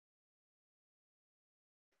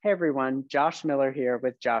Hey everyone, Josh Miller here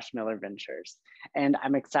with Josh Miller Ventures. And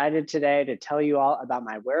I'm excited today to tell you all about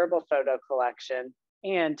my wearable photo collection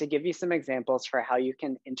and to give you some examples for how you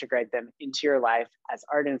can integrate them into your life as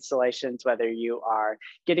art installations, whether you are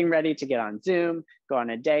getting ready to get on Zoom, go on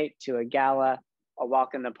a date, to a gala, a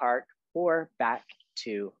walk in the park, or back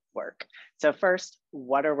to work. So first,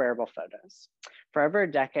 what are wearable photos? For over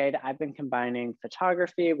a decade, I've been combining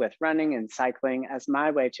photography with running and cycling as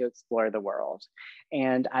my way to explore the world.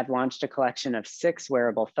 And I've launched a collection of 6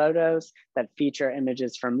 wearable photos that feature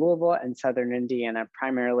images from Louisville and Southern Indiana,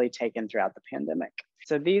 primarily taken throughout the pandemic.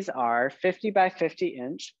 So these are 50 by 50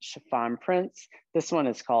 inch chiffon prints. This one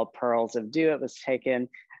is called Pearls of Dew. It was taken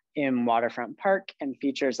in Waterfront Park and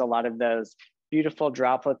features a lot of those beautiful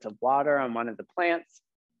droplets of water on one of the plants.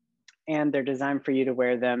 And they're designed for you to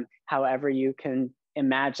wear them however you can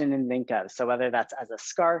imagine and think of. So whether that's as a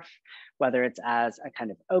scarf, whether it's as a kind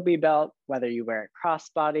of obi belt, whether you wear it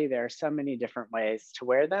crossbody, there are so many different ways to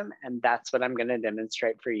wear them. And that's what I'm going to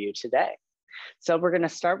demonstrate for you today. So we're going to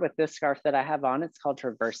start with this scarf that I have on. It's called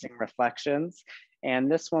Traversing Reflections.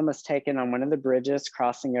 And this one was taken on one of the bridges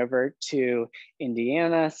crossing over to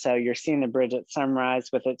Indiana. So you're seeing the bridge at sunrise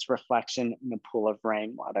with its reflection in the pool of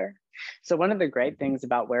rainwater. So one of the great things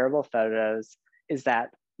about wearable photos is that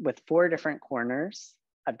with 4 different corners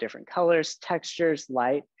of different colors, textures,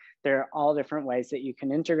 light, there are all different ways that you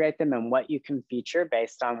can integrate them and what you can feature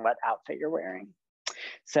based on what outfit you're wearing.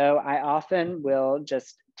 So I often will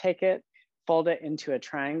just take it, fold it into a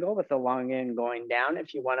triangle with the long end going down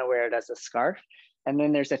if you want to wear it as a scarf. And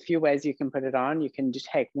then there's a few ways you can put it on. You can just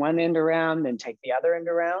take one end around, then take the other end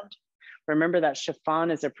around. Remember that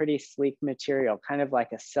chiffon is a pretty sleek material, kind of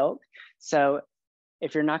like a silk. So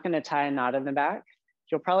if you're not going to tie a knot in the back,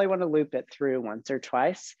 you'll probably want to loop it through once or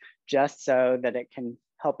twice, just so that it can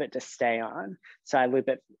help it to stay on. So I'll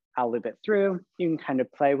loop it through. You can kind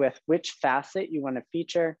of play with which facet you want to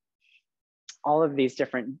feature. All of these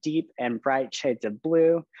different deep and bright shades of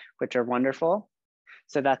blue, which are wonderful.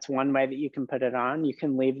 So that's one way that you can put it on. You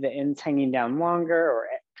can leave the ends hanging down longer or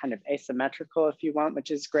kind of asymmetrical if you want,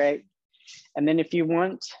 which is great. And then if you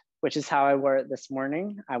want, which is how I wore it this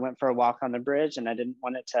morning, I went for a walk on the bridge and I didn't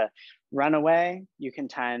want it to run away. You can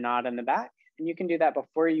tie a knot in the back and you can do that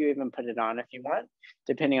before you even put it on if you want,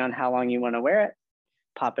 depending on how long you want to wear it.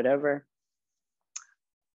 Pop it over.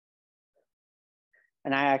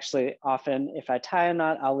 And I actually often, if I tie a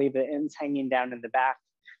knot, I'll leave the ends hanging down in the back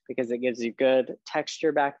because it gives you good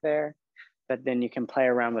texture back there. But then you can play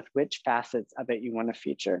around with which facets of it you want to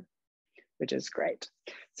feature, which is great.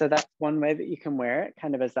 So that's one way that you can wear it,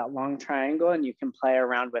 kind of as that long triangle, and you can play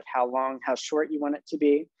around with how long, how short you want it to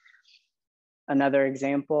be. Another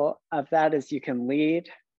example of that is you can lead,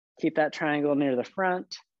 keep that triangle near the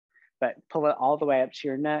front, but pull it all the way up to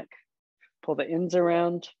your neck, pull the ends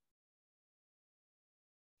around,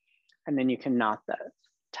 and then you can knot that,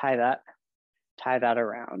 tie that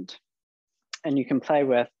around. And you can play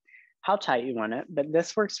with how tight you want it, but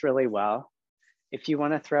this works really well if you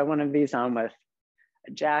want to throw one of these on with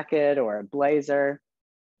a jacket or a blazer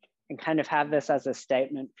and kind of have this as a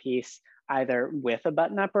statement piece, either with a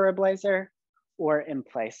button up or a blazer or in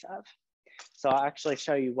place of. So I'll actually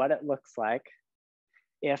show you what it looks like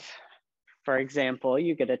if, for example,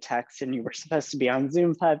 you get a text and you were supposed to be on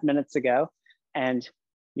Zoom 5 minutes ago and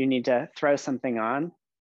you need to throw something on.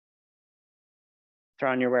 Throw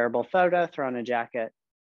on your wearable photo, throw on a jacket,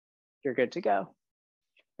 you're good to go.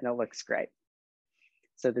 And it looks great.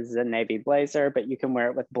 So this is a navy blazer, but you can wear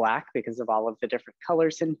it with black because of all of the different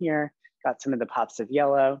colors in here. Got some of the pops of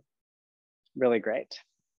yellow, really great.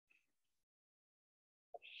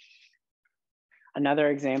 Another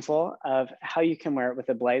example of how you can wear it with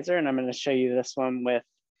a blazer, and I'm going to show you this one with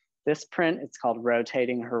this print. It's called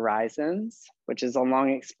Rotating Horizons, which is a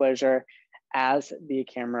long exposure as the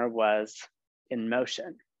camera was in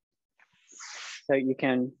motion. So you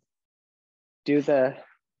can do the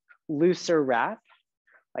looser wrap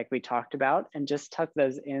like we talked about and just tuck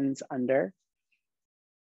those ends under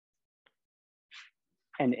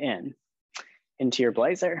and into your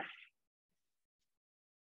blazer.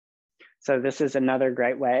 So this is another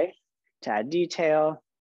great way to add detail,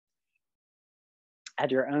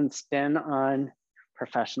 add your own spin on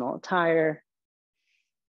professional attire,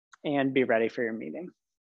 and be ready for your meeting.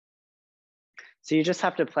 So you just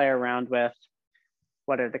have to play around with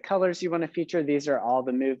what are the colors you want to feature. These are all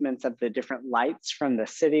the movements of the different lights from the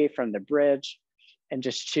city, from the bridge, and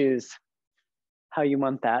just choose how you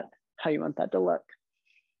want that to look.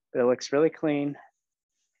 But it looks really clean,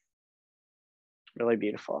 really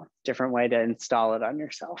beautiful. Different way to install it on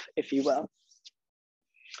yourself, if you will.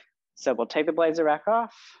 So we'll take the blazer back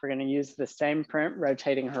off. We're gonna use the same print,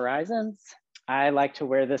 rotating horizons. I like to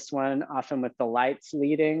wear this one often with the lights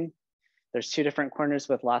leading. There's two different corners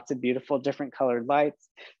with lots of beautiful different colored lights.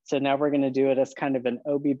 So now we're gonna do it as kind of an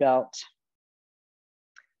obi belt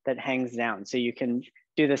that hangs down. So you can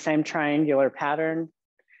do the same triangular pattern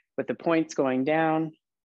with the points going down,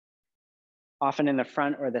 often in the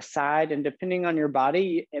front or the side. And depending on your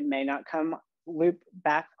body, it may not come loop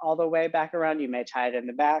back all the way back around. You may tie it in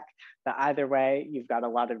the back, but either way, you've got a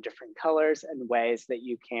lot of different colors and ways that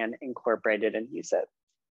you can incorporate it and use it.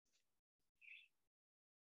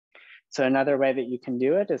 So another way that you can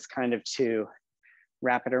do it is kind of to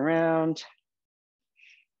wrap it around.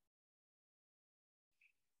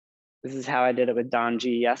 This is how I did it with Don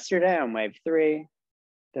G yesterday on wave 3.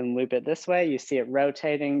 Then loop it this way. You see it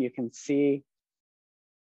rotating. You can see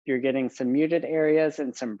you're getting some muted areas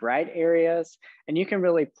and some bright areas. And you can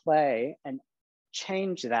really play and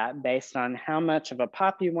change that based on how much of a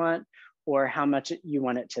pop you want or how much you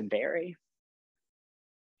want it to vary.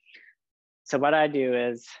 So what I do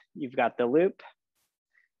is you've got the loop,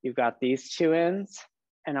 you've got these two ends,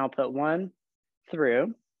 and I'll put one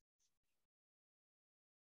through,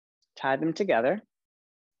 tie them together.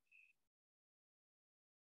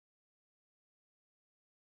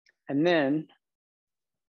 And then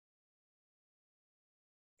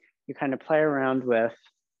you kind of play around with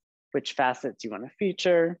which facets you want to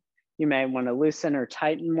feature. You may want to loosen or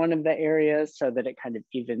tighten one of the areas so that it kind of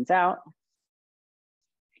evens out.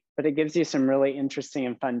 But it gives you some really interesting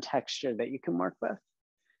and fun texture that you can work with.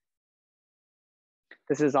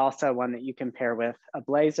 This is also one that you can pair with a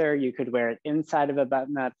blazer. You could wear it inside of a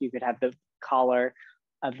button up. You could have the collar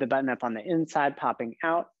of the button up on the inside popping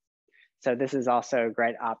out. So this is also a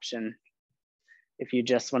great option if you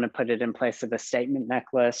just want to put it in place of a statement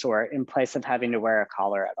necklace or in place of having to wear a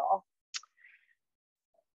collar at all.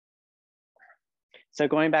 So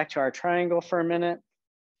going back to our triangle for a minute,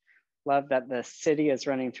 love that the city is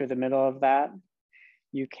running through the middle of that.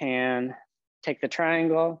 You can take the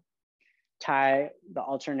triangle, tie the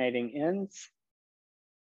alternating ends.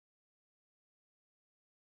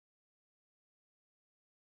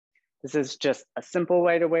 This is just a simple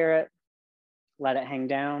way to wear it. Let it hang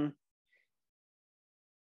down.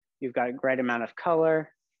 You've got a great amount of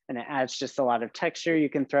color and it adds just a lot of texture. You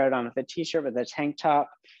can throw it on with a t-shirt, with a tank top,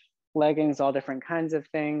 leggings, all different kinds of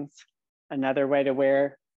things. Another way to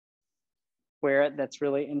wear it that's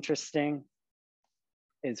really interesting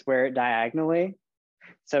is wear it diagonally.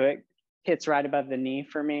 So it hits right above the knee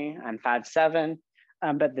for me. I'm 5'7",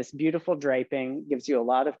 but this beautiful draping gives you a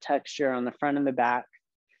lot of texture on the front and the back.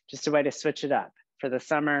 Just a way to switch it up for the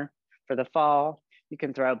summer, for the fall. You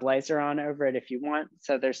can throw a blazer on over it if you want.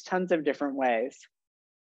 So there's tons of different ways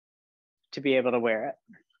to be able to wear it.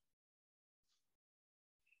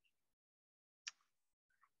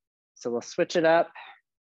 So we'll switch it up.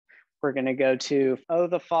 We're gonna go to Oh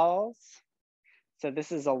the Falls. So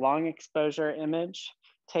this is a long exposure image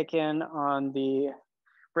taken on the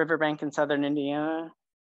riverbank in southern Indiana.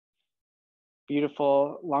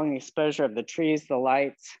 Beautiful long exposure of the trees, the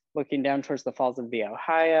lights, looking down towards the falls of the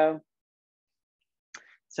Ohio.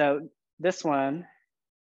 So this one,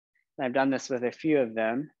 and I've done this with a few of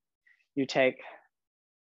them, you take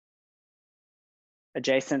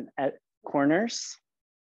adjacent corners,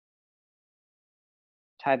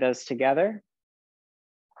 tie those together.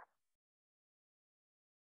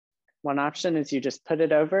 One option is you just put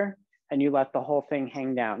it over and you let the whole thing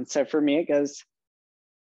hang down. So for me, it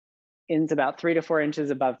ends about 3 to 4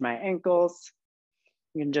 inches above my ankles.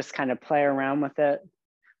 You can just kind of play around with it,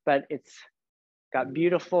 but it's got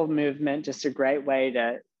beautiful movement, just a great way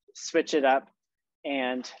to switch it up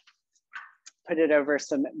and put it over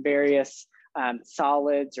some various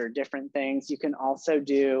solids or different things. You can also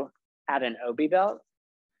add an obi belt.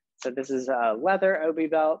 So this is a leather obi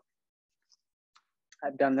belt.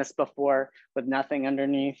 I've done this before with nothing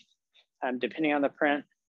underneath, depending on the print.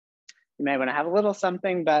 You may want to have a little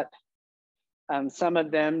something, but some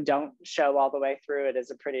of them don't show all the way through. It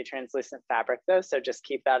is a pretty translucent fabric though, so just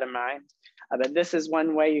keep that in mind. But this is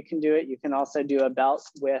one way you can do it. You can also do a belt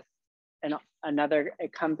with another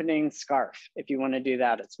accompanying scarf if you want to do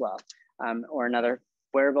that as well, or another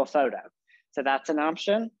wearable photo. So that's an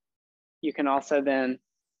option. You can also then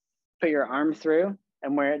put your arm through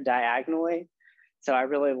and wear it diagonally. So I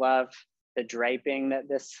really love the draping that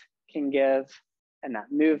this can give, and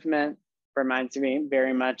that movement reminds me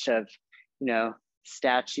very much of,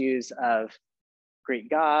 statues of Greek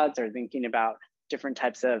gods, or thinking about different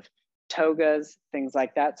types of togas, things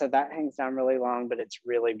like that. So that hangs down really long, but it's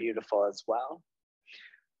really beautiful as well.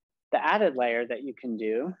 The added layer that you can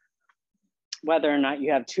do whether or not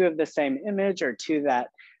you have two of the same image or two that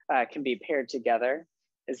can be paired together,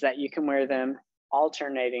 is that you can wear them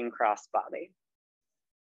alternating crossbody.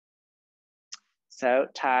 So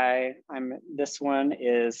this one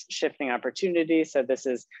is shifting opportunity. So this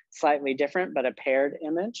is slightly different, but a paired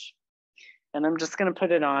image. And I'm just gonna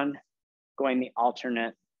put it on going the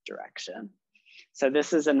alternate direction. So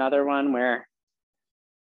this is another one where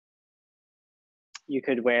you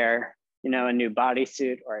could wear, a new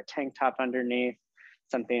bodysuit or a tank top underneath,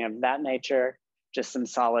 something of that nature, just some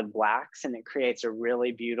solid blacks, and it creates a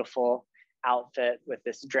really beautiful outfit with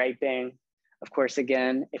this draping. Of course,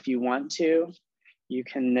 again, if you want to, you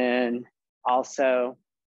can then also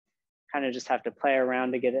kind of just have to play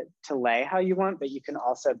around to get it to lay how you want, but you can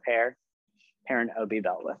also pair an obi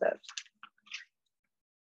belt with it.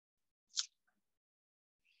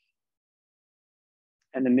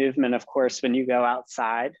 And the movement, of course, when you go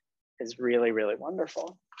outside is really, really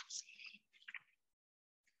wonderful.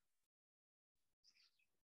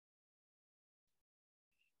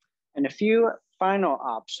 And a few final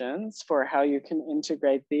options for how you can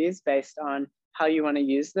integrate these based on how you want to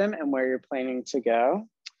use them and where you're planning to go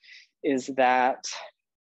is that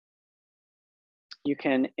you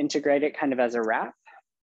can integrate it kind of as a wrap.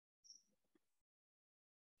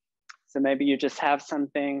 So maybe you just have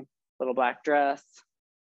something, little black dress,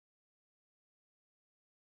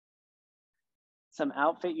 some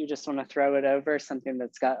outfit you just want to throw it over, something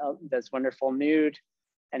that's got those wonderful nude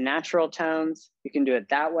and natural tones. You can do it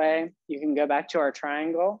that way. You can go back to our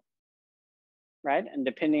triangle, right? And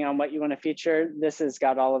depending on what you want to feature, this has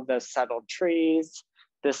got all of those settled trees.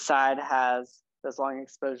 This side has those long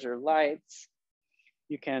exposure lights.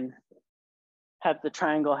 You can have the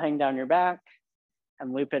triangle hang down your back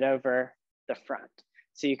and loop it over the front.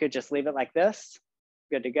 So you could just leave it like this,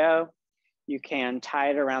 good to go. You can tie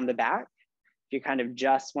it around the back. If you kind of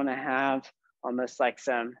just want to have almost like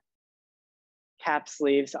some cap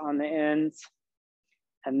sleeves on the ends.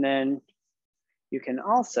 And then you can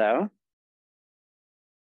also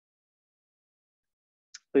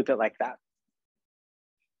loop it like that.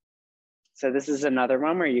 So this is another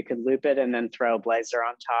one where you could loop it and then throw a blazer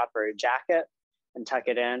on top or a jacket and tuck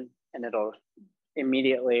it in, and it'll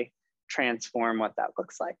immediately transform what that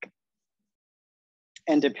looks like.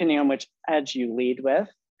 And depending on which edge you lead with,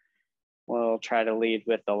 we'll try to lead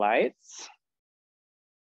with the lights.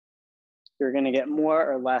 You're gonna get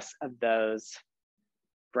more or less of those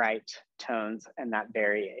bright tones and that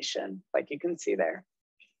variation, like you can see there.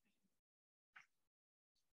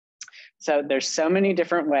 So there's so many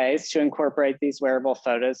different ways to incorporate these wearable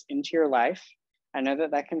photos into your life. I know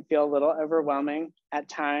that that can feel a little overwhelming at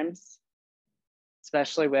times,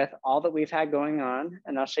 especially with all that we've had going on.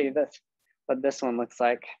 And I'll show you what this one looks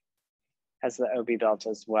like as the obi belt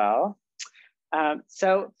as well.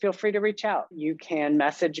 So feel free to reach out. You can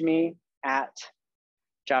message me at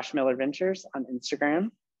Josh Miller Ventures on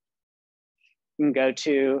Instagram. You can go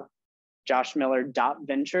to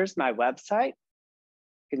joshmiller.ventures, my website.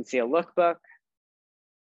 You can see a lookbook.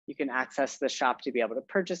 You can access the shop to be able to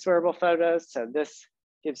purchase wearable photos. So this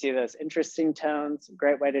gives you those interesting tones,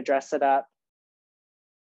 great way to dress it up.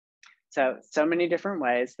 So many different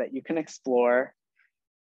ways that you can explore.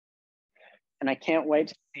 And I can't wait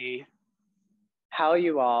to see how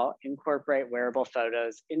you all incorporate wearable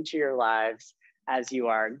photos into your lives as you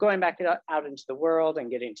are going back out into the world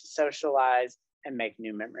and getting to socialize and make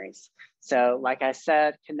new memories. So like I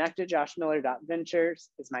said, connect at joshmiller.ventures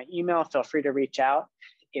is my email. Feel free to reach out.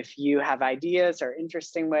 If you have ideas or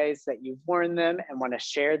interesting ways that you've worn them and want to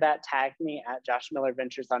share that, tag me at Josh Miller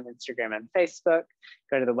Ventures on Instagram and Facebook.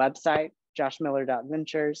 Go to the website,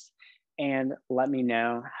 joshmiller.ventures, and let me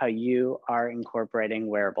know how you are incorporating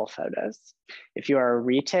wearable photos. If you are a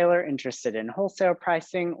retailer interested in wholesale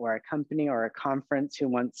pricing, or a company or a conference who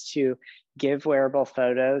wants to give wearable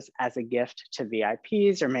photos as a gift to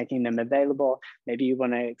VIPs or making them available, maybe you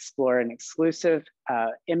want to explore an exclusive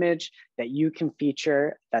image that you can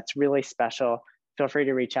feature that's really special, feel free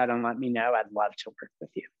to reach out and let me know. I'd love to work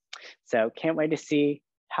with you. So can't wait to see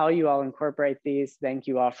how you all incorporate these. Thank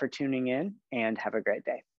you all for tuning in and have a great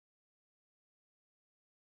day.